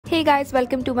Hey guys,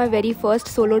 welcome to my very first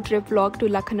solo trip vlog to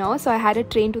Lucknow. So I had a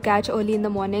train to catch early in the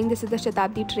morning. This is the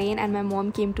Shatabdi train and my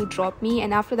mom came to drop me,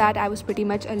 and after that I was pretty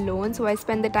much alone. So I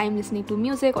spent the time listening to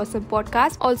music or some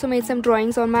podcasts. Also made some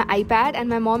drawings on my iPad, and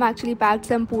my mom actually packed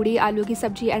some puri, aloo ki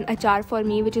sabji and achar for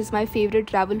me, which is my favorite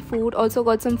travel food. Also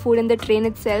got some food in the train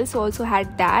itself, so also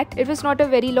had that. It was not a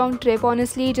very long trip,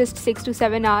 honestly, just 6 to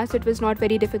 7 hours. It was not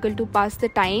very difficult to pass the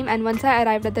time, and once I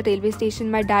arrived at the railway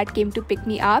station, my dad came to pick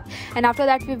me up, and after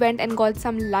that we went and got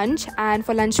some lunch. And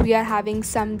for lunch we are having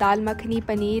some dal makhani,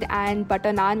 paneer and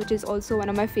butter naan, which is also one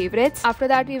of my favorites. After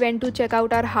that we went to check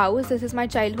out our house. This is my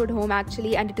childhood home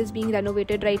actually, and it is being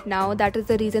renovated right now. That is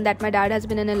the reason that my dad has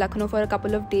been in Lucknow for a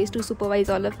couple of days to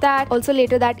supervise all of that. Also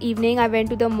later that evening I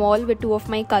went to the mall with two of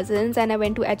my cousins, and I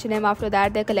went to H&M after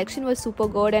that. Their collection was super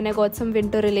good and I got some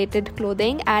winter related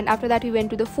clothing. And after that we went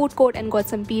to the food court and got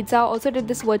some pizza. Also did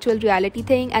this virtual reality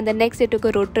thing, and the next day took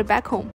a road trip back home.